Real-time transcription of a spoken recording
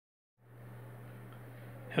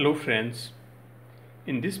Hello friends,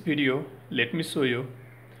 in this video let me show you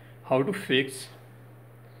how to fix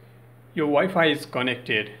your Wi-Fi is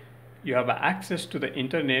connected. You have access to the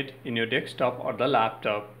internet in your desktop or the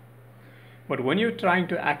laptop, but when you're trying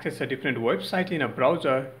to access a different website in a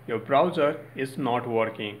browser, your browser is not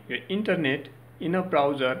working. Your internet in a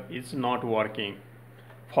browser is not working.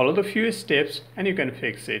 Follow the few steps and you can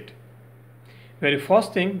fix it. Very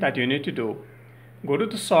first thing that you need to do, go to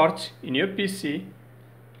the search in your PC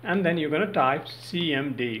and then you're going to type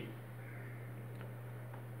CMD.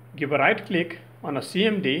 Give a right click on a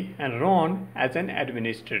CMD and run as an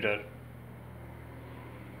administrator.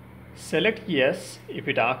 Select yes if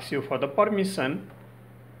it asks you for the permission,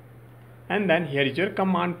 and then here is your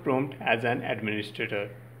command prompt as an administrator.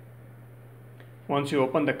 Once you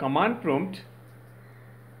open the command prompt,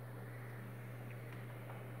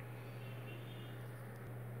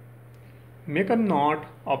 make a note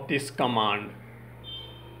of this command.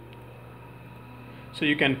 So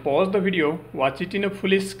you can pause the video, watch it in a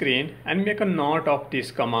full screen and make a note of this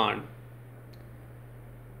command.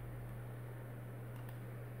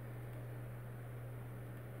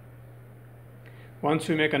 Once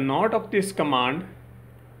you make a note of this command,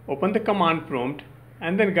 open the command prompt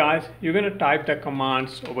and then guys, you're going to type the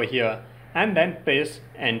commands over here and then press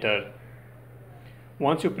enter.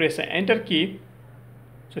 Once you press the enter key,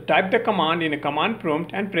 so type the command in a command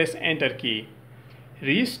prompt and press enter key.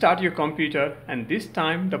 Restart your computer and this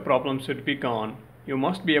time the problem should be gone. You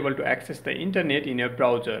must be able to access the internet in your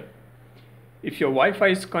browser. If your Wi-Fi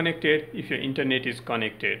is connected, if your internet is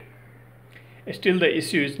connected. Still the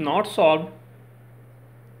issue is not solved.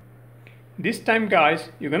 This time guys,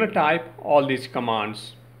 you're going to type all these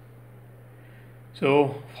commands.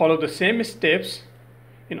 So follow the same steps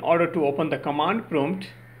in order to open the command prompt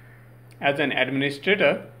as an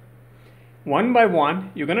administrator. One by one,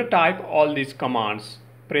 you're going to type all these commands.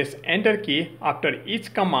 Press enter key after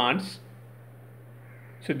each commands.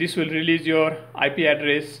 So this will release your IP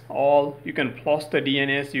address, all. You can flush the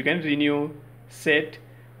DNS, you can renew, set,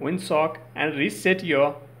 WinSock and reset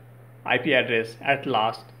your IP address at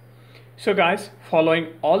last. So guys,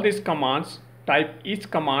 following all these commands, type each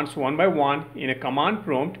commands one by one in a command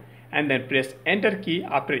prompt and then press enter key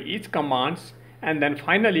after each commands, and then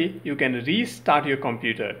finally you can restart your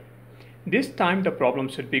computer. This time the problem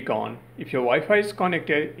should be gone. If your Wi-Fi is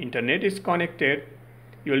connected, internet is connected,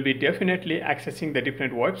 you will be definitely accessing the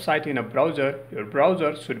different website in a browser. Your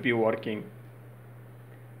browser should be working.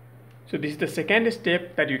 So this is the second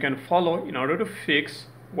step that you can follow in order to fix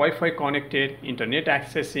Wi-Fi connected internet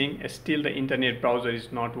accessing, still the internet browser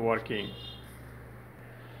is not working.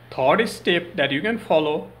 Third step that you can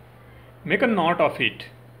follow, make a note of it.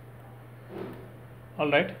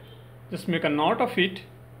 Alright, just make a note of it.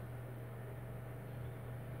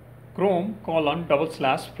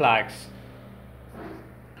 Chrome:/flags.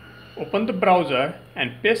 Open the browser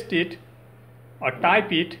and paste it or type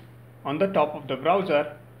it on the top of the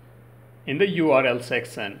browser in the URL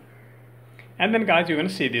section. And then guys, you're going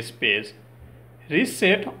to see this page.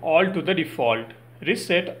 Reset all to the default.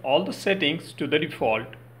 Reset all the settings to the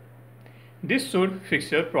default. This should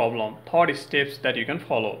fix your problem. Third steps that you can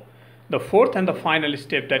follow. The fourth and the final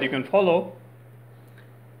step that you can follow,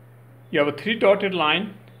 you have a 3 dotted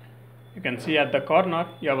line. You can see at the corner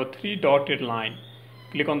you have a 3 dotted line.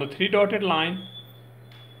 Click on the 3 dotted line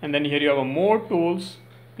and then here you have a more tools.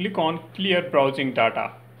 Click on clear browsing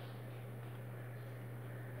data.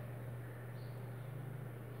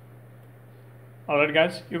 Alright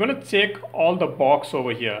guys, you're going to check all the box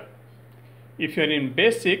over here. If you're in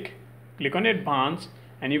basic, click on advanced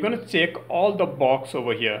and you're going to check all the box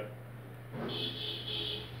over here.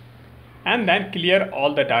 And then clear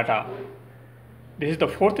all the data. This is the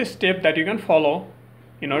fourth step that you can follow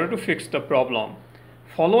in order to fix the problem.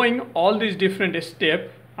 Following all these different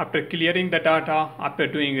steps, after clearing the data, after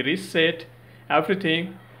doing reset,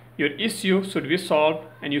 everything, your issue should be solved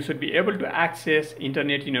and you should be able to access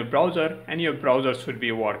internet in your browser and your browser should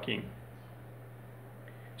be working.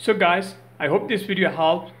 So guys, I hope this video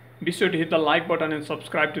helped. Be sure to hit the like button and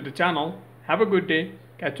subscribe to the channel. Have a good day.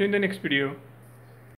 Catch you in the next video.